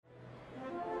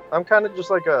I'm kind of just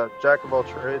like a jack of all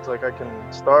trades. Like I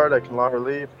can start, I can long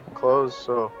relief, I can close.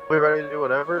 So I'll be ready to do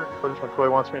whatever Coach McCoy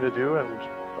wants me to do, and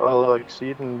I'll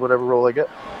exceed in whatever role I get.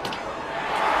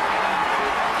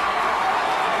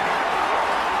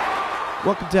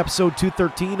 Welcome to episode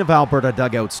 213 of Alberta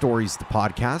Dugout Stories, the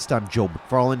podcast. I'm Joe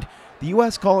McFarland. The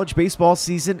U.S. college baseball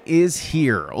season is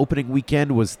here. Opening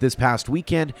weekend was this past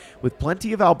weekend, with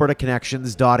plenty of Alberta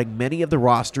connections dotting many of the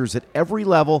rosters at every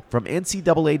level, from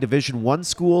NCAA Division I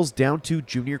schools down to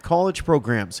junior college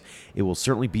programs. It will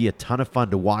certainly be a ton of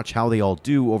fun to watch how they all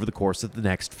do over the course of the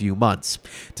next few months.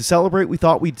 To celebrate, we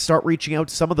thought we'd start reaching out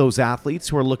to some of those athletes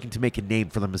who are looking to make a name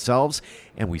for themselves,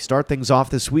 and we start things off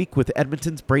this week with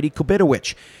Edmonton's Brady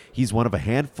Kobitowicz. He's one of a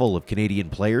handful of Canadian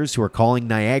players who are calling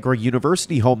Niagara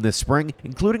University home this spring,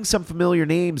 including some familiar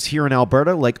names here in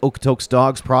Alberta like Okotoks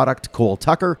Dogs product Cole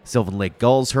Tucker, Sylvan Lake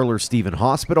Gulls hurler Stephen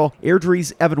Hospital,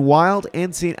 Airdrie's Evan Wild,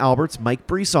 and St. Albert's Mike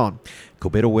Brisson.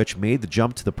 Kobitowicz made the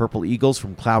jump to the Purple Eagles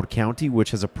from Cloud County,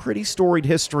 which has a pretty storied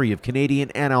history of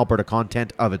Canadian and Alberta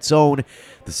content of its own.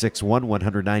 The 6'1",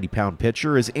 190-pound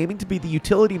pitcher is aiming to be the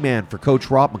utility man for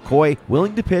Coach Rob McCoy,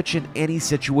 willing to pitch in any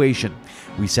situation.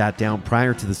 We sat down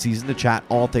prior to the season to chat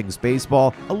all things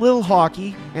baseball, a little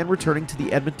hockey, and returning to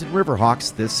the Edmonton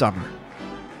Riverhawks this summer.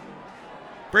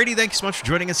 Brady, thanks so much for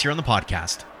joining us here on the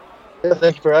podcast. Yeah,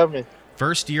 thank you for having me.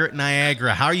 First year at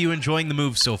Niagara. How are you enjoying the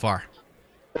move so far?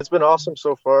 It's been awesome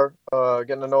so far.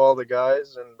 Getting to know all the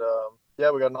guys,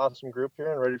 and we got an awesome group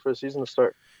here and ready for the season to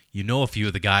start. You know a few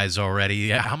of the guys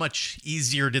already. How much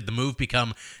easier did the move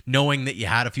become knowing that you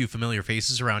had a few familiar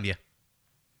faces around you?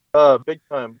 Big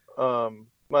time.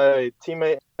 My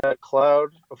teammate at Cloud,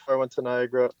 before I went to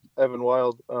Niagara, Evan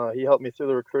Wild, he helped me through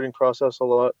the recruiting process a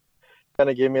lot. Kind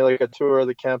of gave me like a tour of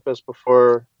the campus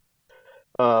before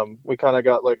we kind of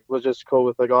got like logistical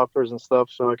with like offers and stuff.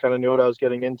 So I kind of knew what I was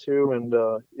getting into, and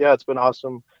it's been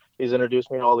awesome. He's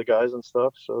introduced me to all the guys and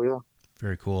stuff. So yeah.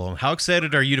 Very cool. How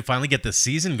excited are you to finally get the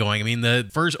season going? I mean, the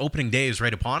first opening day is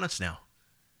right upon us now.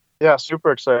 Yeah,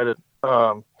 super excited.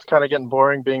 It's kind of getting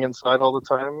boring being inside all the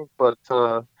time, but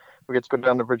we get to go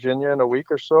down to Virginia in a week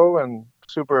or so, and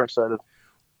super excited.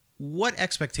 What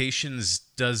expectations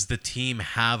does the team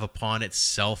have upon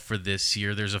itself for this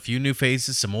year? There's a few new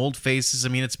faces, some old faces. I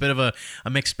mean, it's a bit of a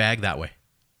mixed bag that way.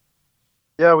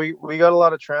 Yeah, we got a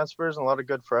lot of transfers and a lot of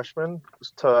good freshmen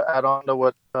to add on to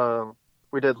what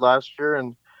we did last year,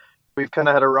 and we've kind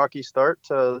of had a rocky start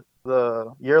to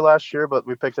the year last year, but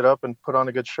we picked it up and put on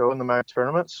a good show in the MAC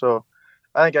tournament. So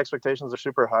I think expectations are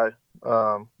super high.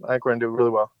 I think we're going to do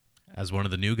really well. As one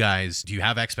of the new guys, do you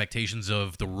have expectations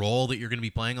of the role that you're going to be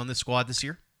playing on this squad this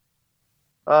year?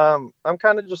 I'm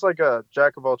kind of just like a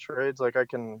jack of all trades. Like I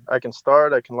can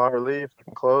start, I can long relief, I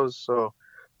can close. So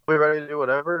I'll be ready to do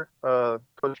whatever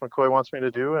Coach McCoy wants me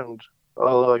to do, and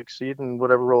I'll exceed in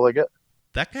whatever role I get.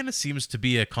 That kind of seems to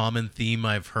be a common theme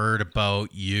I've heard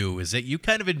about you, is that you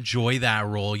kind of enjoy that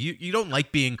role. You don't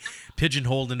like being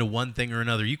pigeonholed into one thing or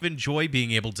another. You enjoy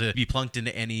being able to be plunked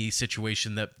into any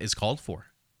situation that is called for.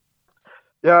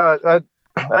 Yeah, I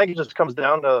think it just comes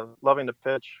down to loving to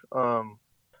pitch. I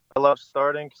love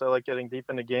starting because I like getting deep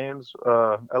into games.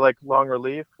 I like long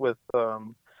relief with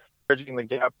bridging the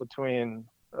gap between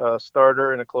a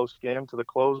starter in a close game to the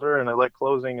closer, and I like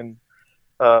closing and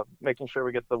making sure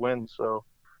we get the win. So,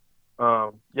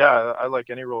 I like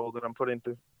any role that I'm put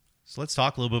into. So let's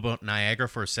talk a little bit about Niagara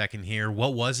for a second here.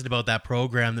 What was it about that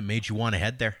program that made you want to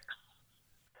head there?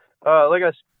 Like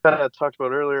I kind of talked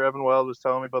about earlier, Evan Wild was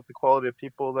telling me about the quality of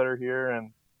people that are here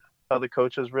and how the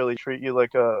coaches really treat you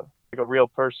like a real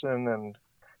person and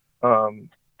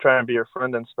try and be your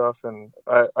friend and stuff. And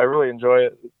I really enjoy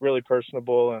it. It's really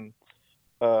personable, and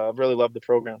I really love the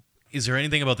program. Is there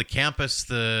anything about the campus,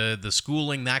 the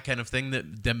schooling, that kind of thing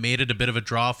that made it a bit of a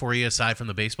draw for you aside from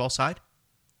the baseball side?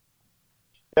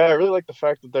 Yeah, I really like the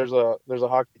fact that there's a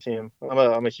hockey team.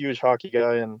 I'm a huge hockey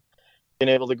guy, and being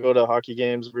able to go to hockey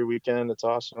games every weekend, it's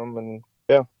awesome. And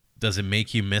yeah. Does it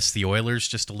make you miss the Oilers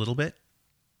just a little bit?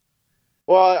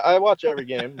 Well, I watch every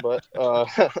game, but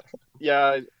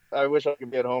I wish I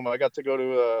could be at home. I got to go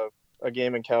to a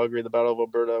game in Calgary, the Battle of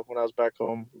Alberta, when I was back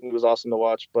home. It was awesome to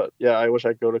watch, but yeah, I wish I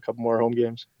could go to a couple more home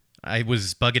games. I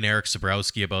was bugging Eric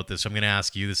Sabrowski about this, so I'm going to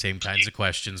ask you the same kinds of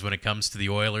questions when it comes to the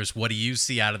Oilers. What do you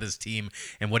see out of this team,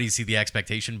 and what do you see the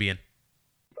expectation being?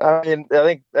 I mean, I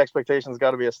think the expectation's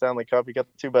got to be a Stanley Cup. You got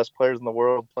the two best players in the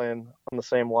world playing on the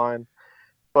same line.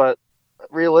 But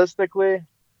realistically,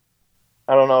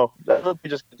 I don't know. That would be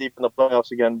just deep in the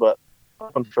playoffs again, but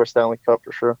I'm for a Stanley Cup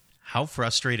for sure. How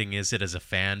frustrating is it as a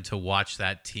fan to watch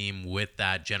that team with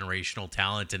that generational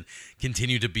talent and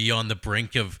continue to be on the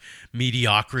brink of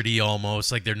mediocrity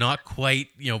almost? Like they're not quite,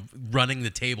 running the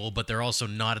table, but they're also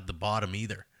not at the bottom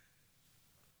either.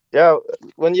 Yeah,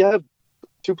 when you have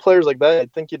two players like that, I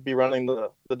think you'd be running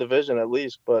the division at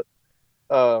least. But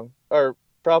our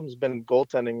problem's been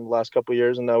goaltending the last couple of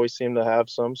years, and now we seem to have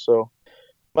some. So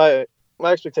my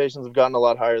expectations have gotten a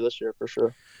lot higher this year for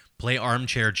sure. Play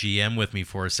armchair GM with me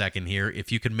for a second here.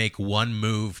 If you could make one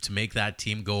move to make that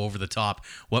team go over the top,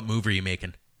 what move are you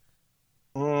making?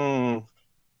 I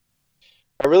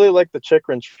really like the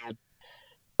Chychrun trade,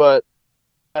 but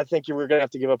I think you were going to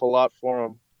have to give up a lot for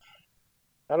him.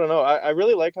 I don't know. I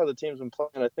really like how the team's been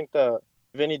playing. I think that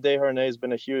Vinny Desharnais has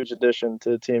been a huge addition to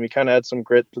the team. He kind of adds some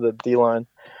grit to the D-line.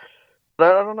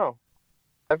 But I don't know.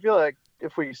 I feel like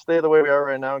if we stay the way we are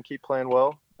right now and keep playing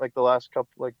well, like the last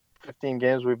 15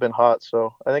 games we've been hot.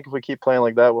 So I think if we keep playing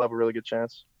like that, we'll have a really good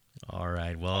chance. All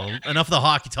right. Well, enough of the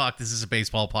hockey talk. This is a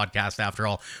baseball podcast after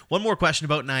all. One more question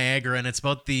about Niagara, and it's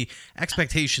about the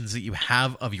expectations that you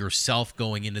have of yourself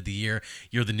going into the year.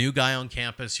 You're the new guy on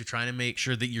campus. You're trying to make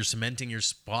sure that you're cementing your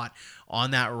spot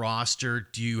on that roster.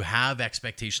 Do you have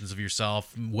expectations of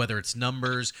yourself, whether it's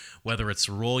numbers, whether it's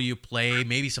the role you play,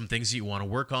 maybe some things that you want to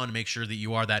work on to make sure that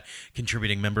you are that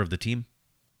contributing member of the team?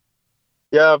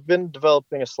 Yeah, I've been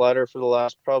developing a slider for the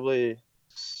last probably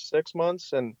 6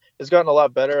 months, and it's gotten a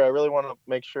lot better. I really want to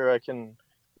make sure I can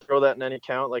throw that in any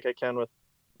count like I can with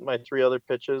my 3 other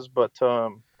pitches. But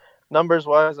numbers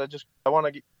wise, I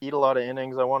want to eat a lot of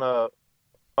innings. I want to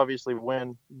obviously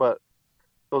win, but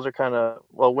those are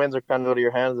wins are kind of out of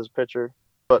your hands as a pitcher.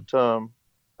 But I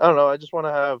don't know. I just want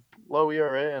to have low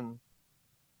ERA and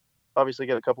obviously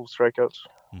get a couple of strikeouts.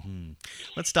 Mm-hmm.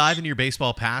 Let's dive into your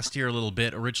baseball past here a little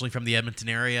bit. Originally from the Edmonton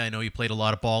area, I know you played a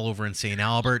lot of ball over in St.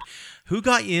 Albert. Who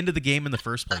got you into the game in the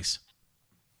first place?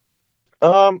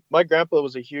 My grandpa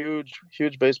was a huge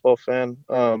baseball fan.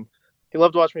 He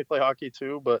loved watching me play hockey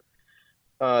too, but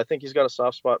I think he's got a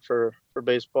soft spot for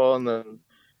baseball. And then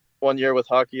one year with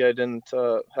hockey, I didn't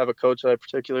have a coach that I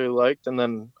particularly liked. And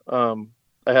then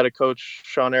I had a coach,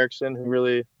 Sean Erickson, who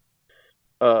really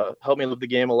helped me love the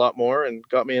game a lot more and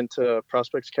got me into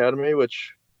Prospects Academy,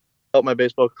 which helped my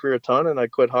baseball career a ton. And I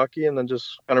quit hockey and then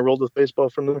just kind of rolled with baseball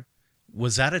from there.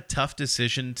 Was that a tough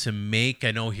decision to make? I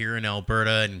know here in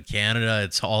Alberta and Canada,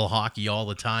 it's all hockey all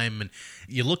the time, and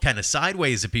you look kind of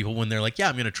sideways at people when they're like, "Yeah,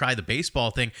 I'm going to try the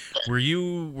baseball thing." Were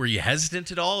you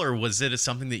hesitant at all, or was it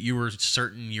something that you were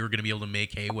certain you were going to be able to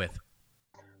make hay with?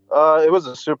 It was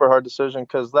a super hard decision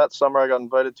because that summer I got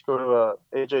invited to go to a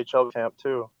AJHL camp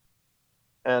too.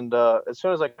 And as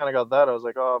soon as I kind of got that, I was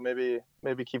like, oh, maybe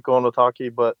keep going with hockey.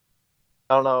 But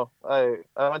I don't know. I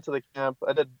went to the camp.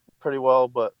 I did pretty well,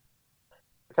 but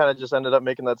I kind of just ended up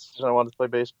making that decision. I wanted to play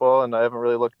baseball, and I haven't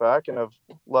really looked back, and I've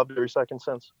loved every second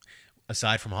since.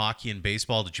 Aside from hockey and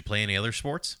baseball, did you play any other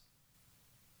sports?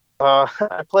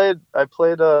 I played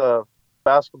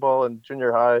basketball in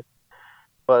junior high,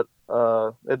 but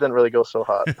it didn't really go so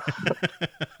hot.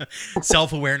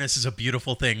 Self-awareness is a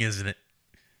beautiful thing, isn't it?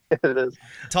 It is.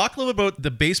 Talk a little bit about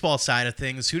the baseball side of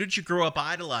things. Who did you grow up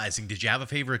idolizing? Did you have a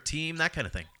favorite team? That kind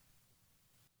of thing.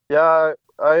 Yeah,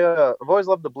 I've always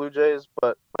loved the Blue Jays,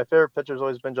 but my favorite pitcher's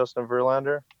always been Justin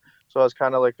Verlander. So I was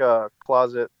kind of like a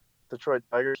closet Detroit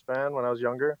Tigers fan when I was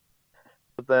younger.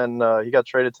 But then he got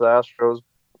traded to the Astros,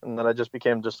 and then I just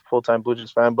became just a full-time Blue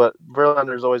Jays fan. But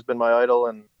Verlander's always been my idol,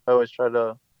 and I always try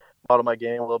to model my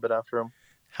game a little bit after him.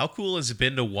 How cool has it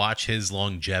been to watch his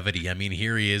longevity? I mean,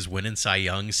 here he is winning Cy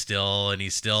Young still, and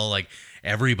he's still like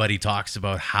everybody talks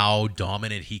about how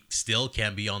dominant he still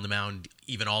can be on the mound,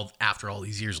 even after all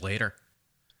these years later.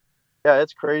 Yeah,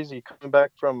 it's crazy coming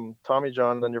back from Tommy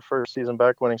John, then your first season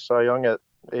back winning Cy Young at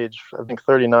age, I think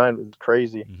 39 was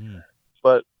crazy. Mm-hmm.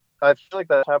 But I feel like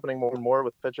that's happening more and more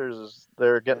with pitchers is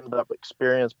they're getting that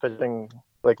experience pitching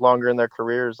like longer in their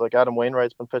careers. Like Adam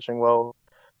Wainwright's been pitching well,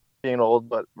 being old,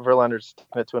 but Verlander's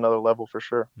taking it to another level for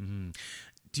sure. Mm-hmm.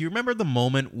 Do you remember the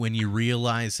moment when you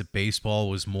realized that baseball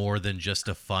was more than just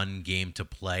a fun game to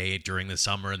play during the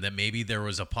summer and that maybe there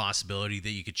was a possibility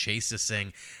that you could chase this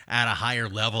thing at a higher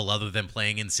level other than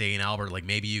playing in St. Albert? Like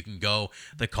maybe you can go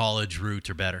the college route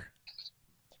or better.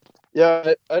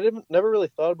 Yeah, I never really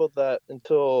thought about that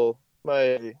until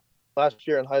my last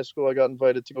year in high school. I got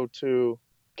invited to go to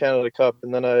Canada Cup,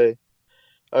 and then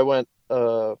I went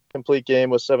complete game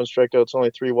with 7 strikeouts, only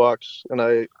 3 walks, and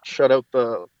I shut out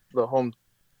the home,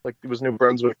 like it was New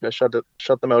Brunswick. I shut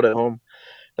them out at home,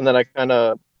 and then I kind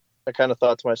of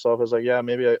thought to myself, I was like, yeah,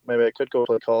 maybe I could go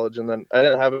play college, and then I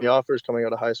didn't have any offers coming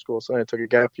out of high school, so then I took a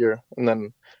gap year, and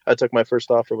then I took my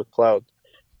first offer with Cloud,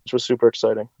 which was super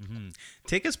exciting. Mm-hmm.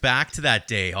 Take us back to that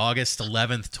day, August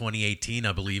 11th, 2018,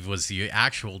 I believe was the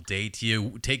actual date.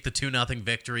 You take the 2-0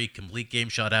 victory, complete game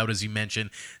shutout, as you mentioned,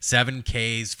 7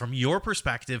 Ks. From your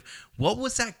perspective, what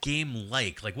was that game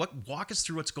like? Walk us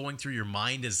through what's going through your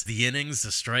mind as the innings, the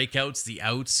strikeouts, the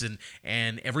outs,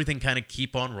 and everything kind of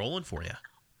keep on rolling for you.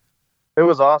 It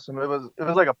was awesome. It was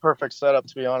like a perfect setup,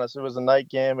 to be honest. It was a night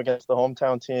game against the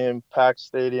hometown team, packed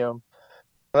stadium.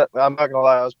 I'm not gonna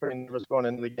lie, I was pretty nervous going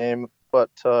into the game, but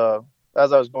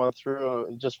as I was going through,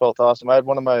 it just felt awesome. I had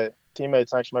one of my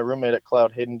teammates, actually my roommate at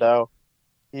Cloud, Hayden Dow.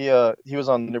 He was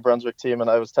on the New Brunswick team, and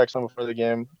I was texting him before the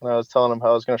game, and I was telling him how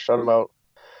I was gonna shut him out.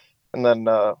 And then,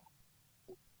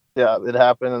 it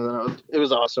happened, and then it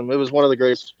was awesome. It was one of the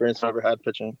greatest experiences I ever had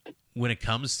pitching. When it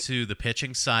comes to the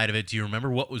pitching side of it, do you remember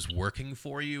what was working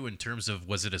for you in terms of,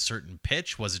 was it a certain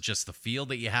pitch? Was it just the feel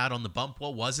that you had on the bump?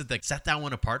 What was it that set that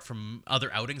one apart from other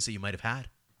outings that you might have had?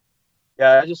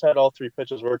 Yeah, I just had all 3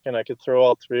 pitches working. I could throw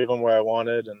all 3 of them where I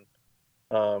wanted,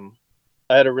 and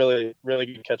I had a really, really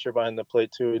good catcher behind the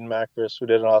plate too, in Macris, who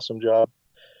did an awesome job.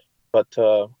 But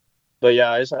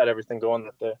yeah, I just had everything going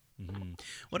that day. Mm-hmm.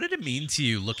 What did it mean to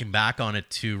you, looking back on it,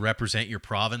 to represent your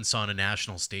province on a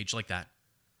national stage like that?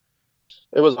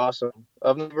 It was awesome.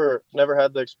 I've never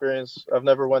had the experience. I've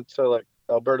never went to like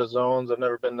Alberta zones. I've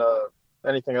never been to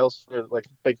anything else, like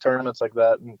big tournaments like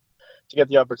that. And to get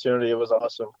the opportunity, it was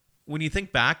awesome. When you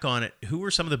think back on it, who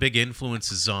were some of the big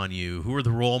influences on you? Who were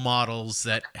the role models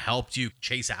that helped you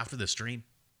chase after this dream?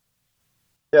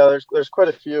 Yeah, there's quite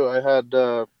a few. I had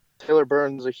Taylor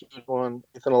Burns, a huge one.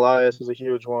 Ethan Elias is a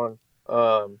huge one.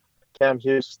 Cam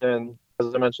Houston,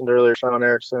 as I mentioned earlier, Sean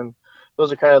Erickson.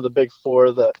 Those are kind of the big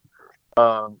 4 that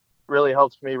really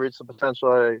helped me reach the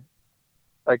potential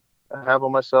I have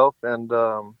on myself, and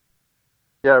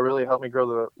really helped me grow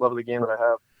the love of the game that I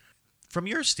have. From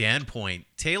your standpoint,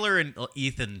 Taylor and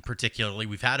Ethan particularly,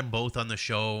 we've had them both on the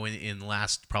show in the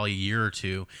last probably year or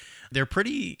two. They're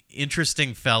pretty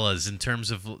interesting fellas in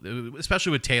terms of,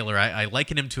 especially with Taylor, I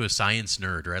liken him to a science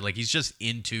nerd, right? Like, he's just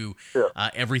into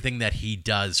everything that he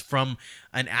does. From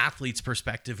an athlete's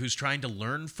perspective who's trying to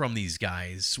learn from these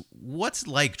guys, what's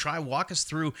like, walk us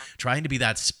through trying to be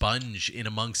that sponge in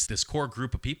amongst this core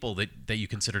group of people that you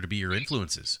consider to be your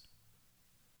influences?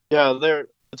 Yeah,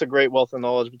 it's a great wealth of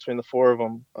knowledge between the 4 of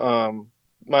them.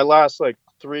 My last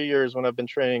 3 years when I've been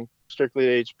training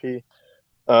strictly at HP,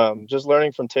 just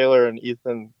learning from Taylor and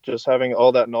Ethan, just having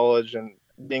all that knowledge and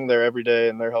being there every day,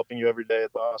 and they're helping you every day.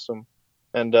 It's awesome.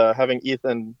 And having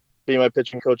Ethan be my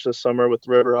pitching coach this summer with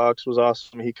the Riverhawks was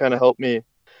awesome. He kind of helped me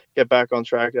get back on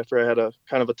track after I had a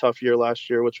kind of a tough year last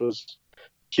year, which was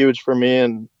huge for me,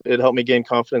 and it helped me gain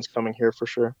confidence coming here for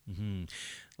sure. Mm-hmm.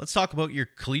 Let's talk about your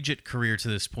collegiate career to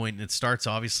this point. And it starts,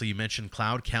 obviously, you mentioned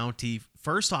Cloud County.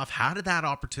 First off, how did that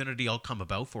opportunity all come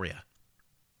about for you?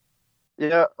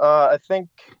 Yeah, I think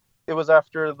it was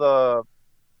after the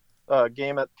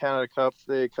game at Canada Cup.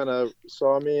 They kind of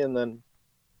saw me, and then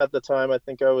at the time, I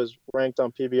think I was ranked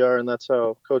on PBR, and that's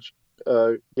how Coach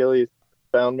Gilly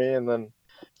found me. And then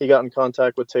he got in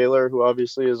contact with Taylor, who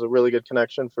obviously is a really good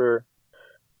connection for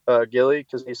Gilly,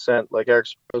 because he sent Eric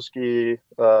Sprosky,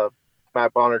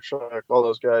 Matt Bonnerchuk, all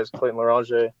those guys, Clayton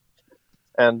Larange,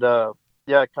 and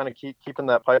kind of keeping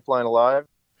that pipeline alive.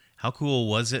 How cool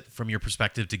was it from your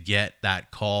perspective to get that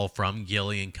call from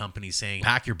Gilly and company saying,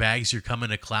 pack your bags, you're coming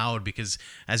to Cloud? Because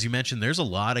as you mentioned, there's a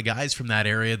lot of guys from that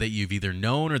area that you've either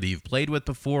known or that you've played with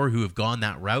before who have gone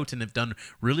that route and have done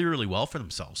really, really well for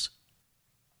themselves.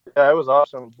 Yeah, it was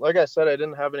awesome. Like I said, I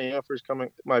didn't have any offers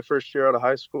coming my first year out of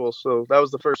high school, so that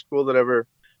was the first school that ever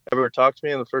talked to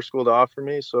me and the first school to offer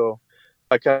me. So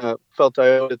I kind of felt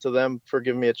I owed it to them for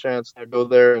giving me a chance to go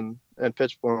there and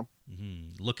pitch for them.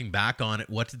 Mm-hmm. Looking back on it,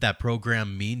 what did that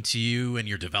program mean to you and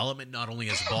your development, not only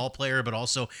as a ball player, but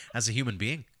also as a human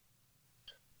being?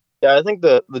 Yeah, I think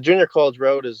the junior college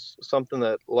road is something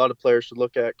that a lot of players should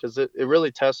look at, because it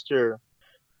really tests your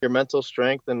mental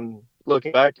strength. And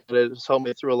looking back at it, it's helped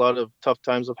me through a lot of tough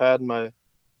times I've had in my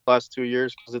last 2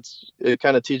 years, because it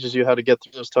kind of teaches you how to get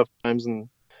through those tough times and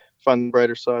find the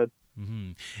brighter side.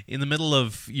 Mm-hmm. In the middle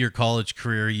of your college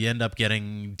career, you end up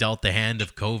getting dealt the hand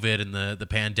of COVID, and the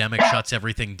pandemic shuts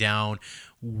everything down.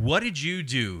 What did you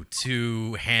do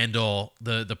to handle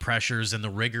the pressures and the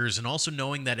rigors, and also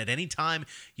knowing that at any time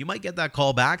you might get that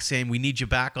call back saying, we need you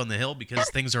back on the hill because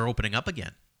things are opening up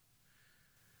again?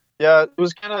 Yeah, it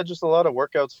was kind of just a lot of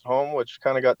workouts at home, which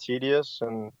kind of got tedious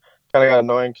and kind of got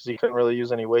annoying because you couldn't really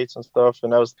use any weights and stuff.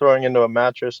 And I was throwing into a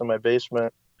mattress in my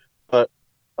basement. But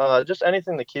just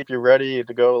anything to keep you ready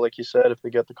to go, like you said, if they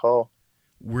get the call.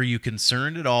 Were you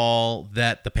concerned at all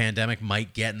that the pandemic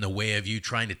might get in the way of you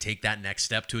trying to take that next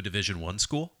step to a Division I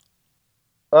school?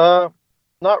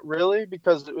 Not really,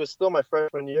 because it was still my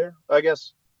freshman year. I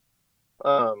guess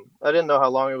I didn't know how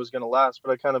long it was going to last,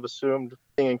 but I kind of assumed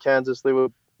being in Kansas they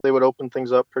would open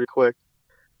things up pretty quick.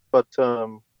 But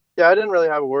yeah, I didn't really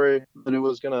have a worry that it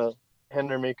was going to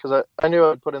hinder me, because I knew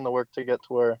I'd put in the work to get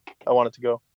to where I wanted to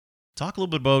go. Talk a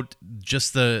little bit about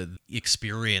just the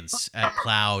experience at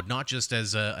Cloud, not just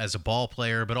as a ball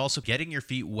player, but also getting your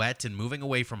feet wet and moving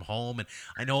away from home. And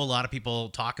I know a lot of people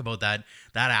talk about that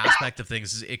aspect of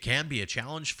things. It can be a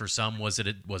challenge for some. Was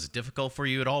it difficult for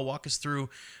you at all? Walk us through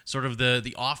sort of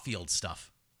the off-field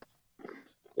stuff.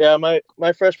 Yeah, my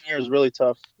freshman year was really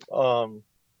tough.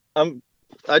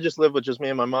 I just lived with just me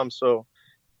and my mom, so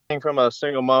being from a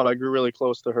single mom, I grew really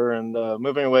close to her, and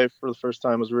moving away for the first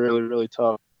time was really, really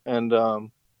tough. And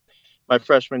my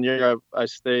freshman year, I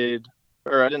stayed,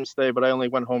 or I didn't stay, but I only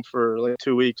went home for like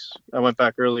 2 weeks. I went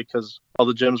back early because all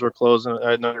the gyms were closed and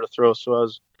I had nowhere to throw. So I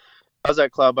was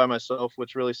at Cloud by myself,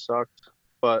 which really sucked.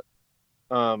 But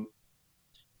I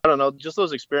don't know, just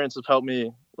those experiences helped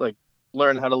me like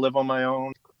learn how to live on my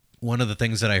own. One of the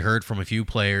things that I heard from a few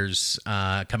players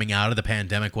coming out of the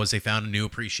pandemic was they found a new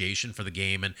appreciation for the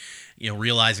game, and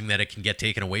realizing that it can get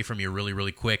taken away from you really,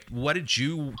 really quick. What did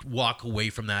you walk away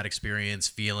from that experience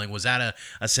feeling? Was that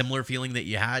a similar feeling that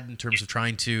you had in terms of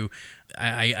trying to,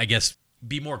 I guess,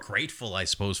 be more grateful, I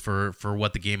suppose, for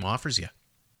what the game offers you?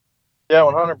 Yeah,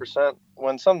 100%.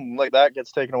 When something like that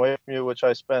gets taken away from you, which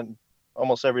I spent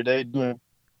almost every day doing, and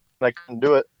I couldn't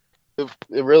do it,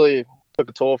 it really took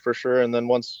a toll for sure. And then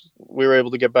once we were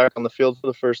able to get back on the field for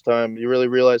the first time, you really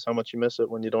realize how much you miss it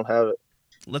when you don't have it.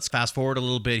 Let's fast forward a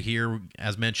little bit here.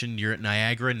 As mentioned, you're at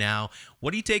Niagara now.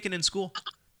 What are you taking in school?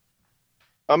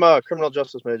 I'm a criminal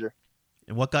justice major.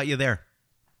 And what got you there?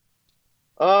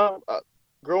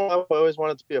 Growing up, I always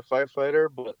wanted to be a firefighter,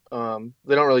 but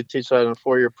they don't really teach that in a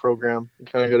 4-year program. You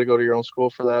kind of got to go to your own school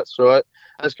for that. So I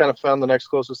just kind of found the next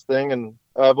closest thing, and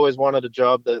I've always wanted a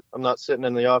job that I'm not sitting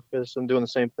in the office and doing the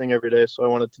same thing every day. So I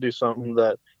wanted to do something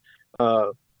that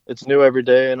it's new every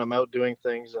day, and I'm out doing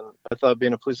things. And I thought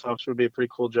being a police officer would be a pretty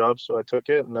cool job, so I took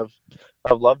it, and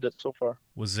I've loved it so far.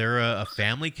 Was there a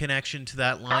family connection to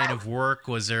that line of work?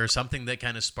 Was there something that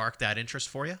kind of sparked that interest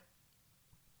for you?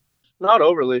 Not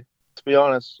overly, to be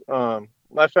honest.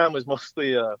 My family's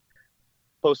mostly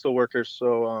postal workers,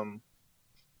 so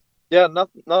yeah,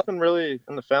 nothing really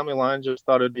in the family line. Just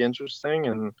thought it'd be interesting,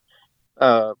 and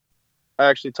I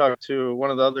actually talked to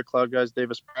one of the other Cloud guys,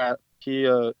 Davis Pratt. He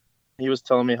was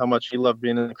telling me how much he loved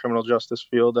being in the criminal justice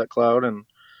field at Cloud, and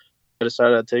I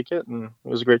decided I'd take it, and it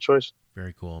was a great choice.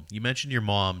 Very cool. You mentioned your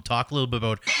mom. Talk a little bit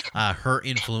about her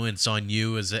influence on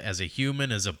you as a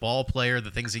human, as a ball player,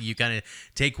 the things that you kind of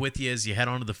take with you as you head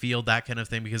onto the field, that kind of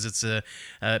thing, because it's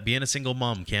being a single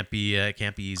mom can't be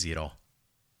easy at all.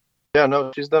 Yeah,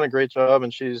 no, she's done a great job,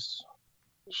 and she's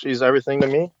everything to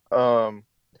me.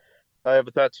 I have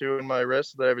a tattoo in my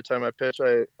wrist that every time I pitch,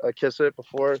 I kiss it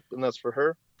before, and that's for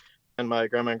her and my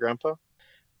grandma and grandpa.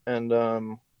 And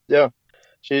yeah,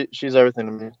 she's everything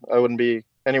to me. I wouldn't be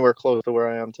anywhere close to where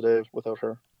I am today without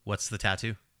her. What's the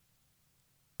tattoo?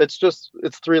 It's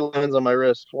 3 lines on my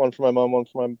wrist. One for my mom, one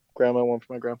for my grandma, one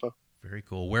for my grandpa. Very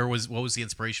cool. What was the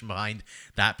inspiration behind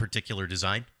that particular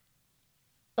design?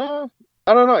 I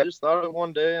don't know. I just thought of it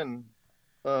one day, and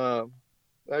I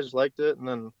just liked it, and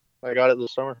then I got it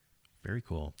this summer. Very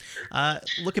cool.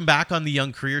 Looking back on the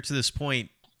young career to this point,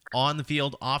 on the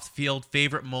field, off the field,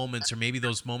 favorite moments, or maybe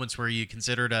those moments where you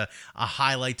considered a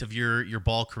highlight of your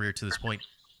ball career to this point?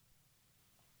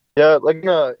 Yeah, like in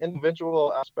an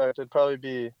individual aspect, it'd probably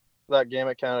be that game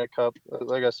at Canada Cup.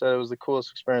 Like I said, it was the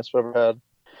coolest experience I've ever had.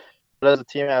 But as a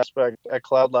team aspect, at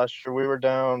Cloud last year, we were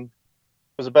down.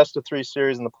 It was a best-of-3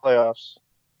 series in the playoffs.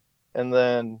 And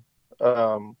then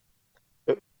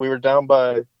we were down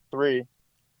by 3,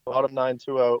 bottom 9,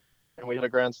 2 out, and we hit a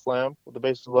grand slam with the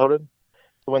bases loaded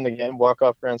to win the game,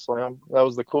 walk-off grand slam. That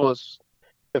was the coolest.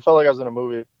 It felt like I was in a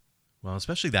movie. Well,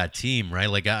 especially that team, right?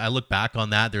 Like I look back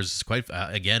on that. There's quite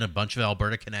again a bunch of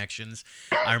Alberta connections.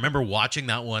 I remember watching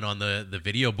that one on the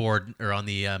video board or on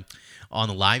the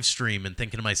live stream and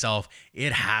thinking to myself,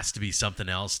 it has to be something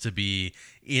else to be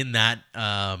in that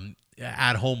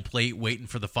at home plate waiting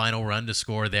for the final run to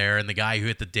score there, and the guy who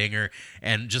hit the dinger,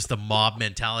 and just the mob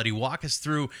mentality. Walk us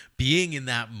through being in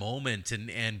that moment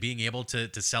and being able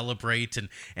to celebrate and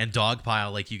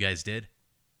dogpile like you guys did.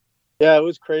 Yeah, it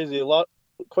was crazy.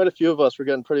 Quite a few of us were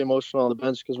getting pretty emotional on the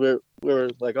bench because we were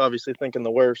like obviously thinking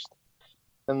the worst.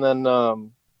 And then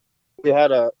we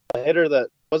had a hitter that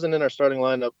wasn't in our starting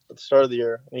lineup at the start of the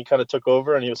year, and he kind of took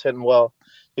over, and he was hitting well.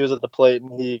 He was at the plate,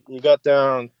 and he got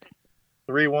down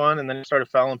 3-1, and then he started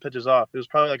fouling pitches off. It was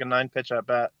probably like a 9-pitch at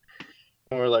bat,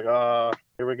 and we were like,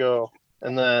 here we go.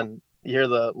 And then you hear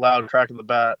the loud crack of the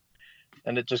bat,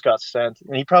 and it just got sent.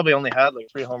 And he probably only had like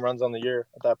 3 home runs on the year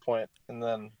at that point. And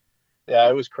then, yeah,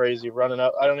 it was crazy running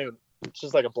out. It's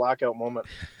just like a blackout moment.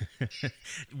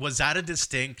 Was that a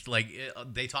distinct, like,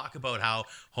 they talk about how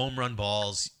home run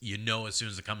balls, as soon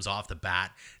as it comes off the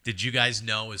bat. Did you guys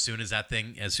know as soon as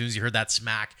you heard that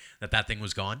smack, that thing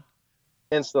was gone?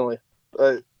 Instantly.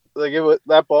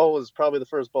 That ball was probably the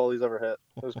first ball he's ever hit.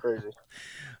 It was crazy.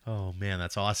 Oh, man,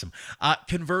 that's awesome.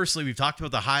 Conversely, we've talked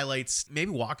about the highlights.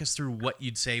 Maybe walk us through what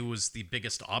you'd say was the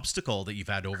biggest obstacle that you've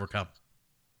had to overcome.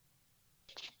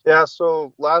 Yeah,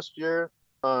 so last year,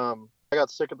 I got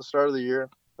sick at the start of the year,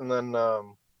 and then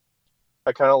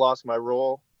I kind of lost my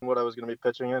role in what I was going to be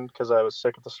pitching in because I was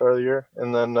sick at the start of the year.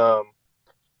 And then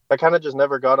I kind of just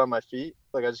never got on my feet.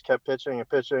 Like, I just kept pitching,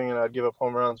 and I'd give up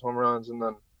home runs. And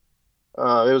then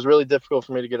it was really difficult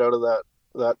for me to get out of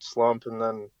that slump. And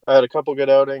then I had a couple good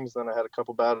outings, then I had a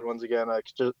couple bad ones again. I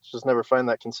could just never find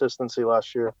that consistency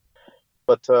last year.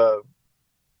 But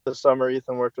this summer,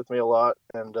 Ethan worked with me a lot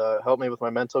and helped me with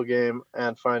my mental game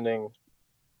and finding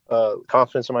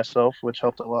confidence in myself, which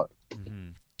helped a lot.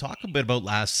 Mm-hmm. Talk a bit about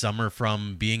last summer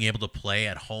from being able to play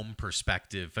at home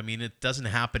perspective. I mean, it doesn't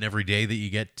happen every day that you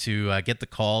get to get the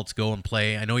call to go and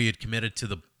play. I know you had committed to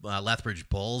the Lethbridge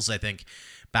Bulls, I think,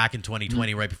 back in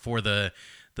 2020, right before the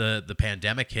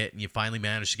pandemic hit, and you finally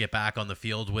managed to get back on the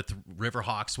field with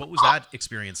Riverhawks. What was that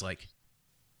experience like?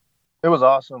 It was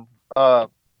awesome.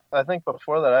 I think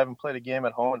before that, I haven't played a game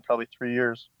at home in probably 3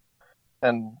 years.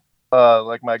 And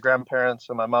like my grandparents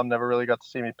and my mom never really got to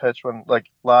see me pitch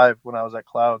live when I was at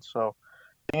Cloud. So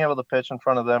being able to pitch in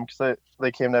front of them, because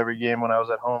they came to every game when I was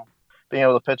at home, being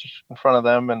able to pitch in front of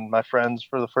them and my friends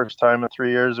for the first time in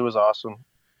 3 years, it was awesome.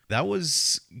 That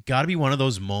was got to be one of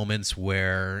those moments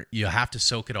where you have to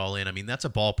soak it all in. I mean, that's a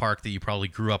ballpark that you probably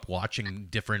grew up watching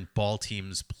different ball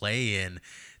teams play in.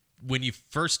 When you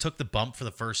first took the bump for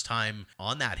the first time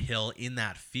on that hill in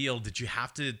that field, did you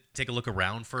have to take a look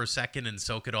around for a second and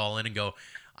soak it all in and go,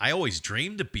 I always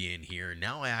dreamed of being here.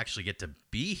 Now I actually get to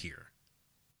be here.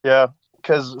 Yeah,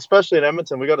 because especially in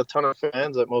Edmonton, we got a ton of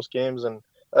fans at most games. And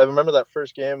I remember that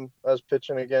first game I was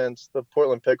pitching against the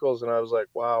Portland Pickles, and I was like,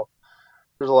 wow,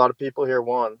 there's a lot of people here,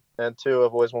 1. And 2,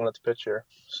 I've always wanted to pitch here.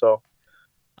 So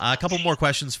a couple more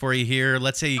questions for you here.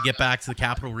 Let's say you get back to the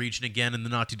Capital Region again in the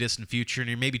not-too-distant future, and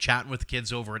you're maybe chatting with the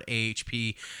kids over at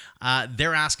AHP.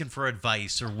 They're asking for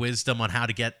advice or wisdom on how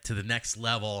to get to the next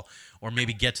level or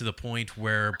maybe get to the point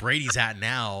where Brady's at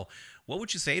now. What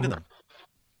would you say to them?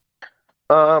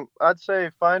 I'd say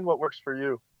find what works for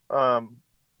you.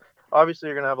 Obviously,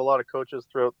 you're going to have a lot of coaches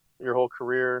throughout your whole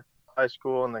career, high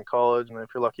school and then college, and if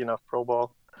you're lucky enough, pro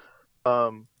ball.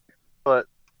 But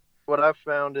what I've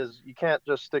found is you can't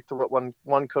just stick to what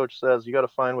one coach says. You got to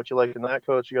find what you like in that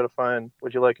coach. You got to find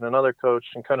what you like in another coach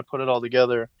and kind of put it all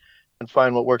together and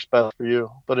find what works best for you.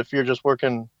 But if you're just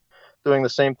doing the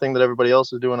same thing that everybody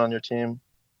else is doing on your team,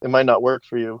 it might not work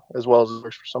for you as well as it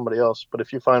works for somebody else. But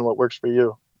if you find what works for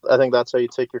you, I think that's how you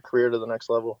take your career to the next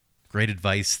level. Great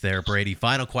advice there, Brady.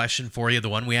 Final question for you, the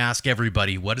one we ask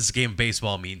everybody. What does the game of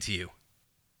baseball mean to you?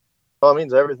 Well, it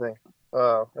means everything.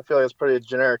 I feel like it's a pretty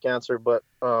generic answer, but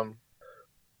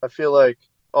I feel like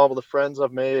all the friends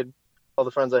I've made, all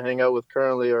the friends I hang out with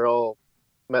currently are all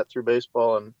met through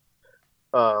baseball, and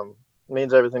it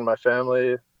means everything to my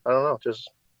family. I don't know,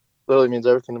 just literally means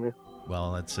everything to me.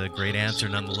 Well, that's a great answer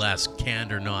nonetheless,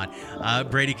 canned or not.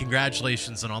 Brady,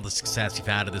 congratulations on all the success you've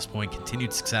had at this point,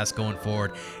 continued success going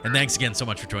forward, and thanks again so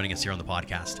much for joining us here on the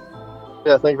podcast.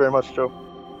 Yeah, thank you very much, Joe.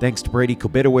 Thanks to Brady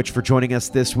Kobitowicz for joining us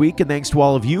this week, and thanks to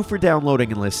all of you for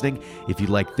downloading and listening. If you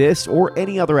like this or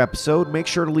any other episode, make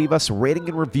sure to leave us a rating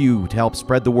and review to help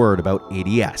spread the word about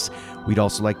ADS. We'd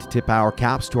also like to tip our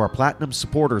caps to our Platinum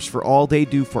supporters for all they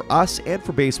do for us and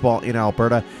for baseball in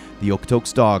Alberta. The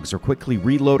Okotoks Dogs are quickly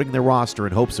reloading their roster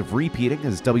in hopes of repeating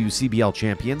as WCBL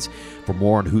champions. For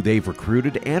more on who they've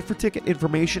recruited and for ticket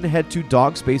information, head to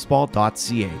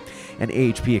dogsbaseball.ca. And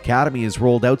AHP Academy has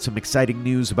rolled out some exciting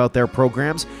news about their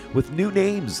programs with new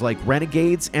names like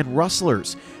Renegades and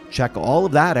Rustlers. Check all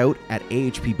of that out at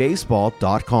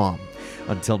ahpbaseball.com.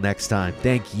 Until next time,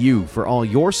 thank you for all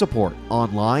your support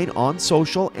online, on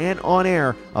social, and on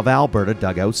air of Alberta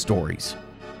Dugout Stories.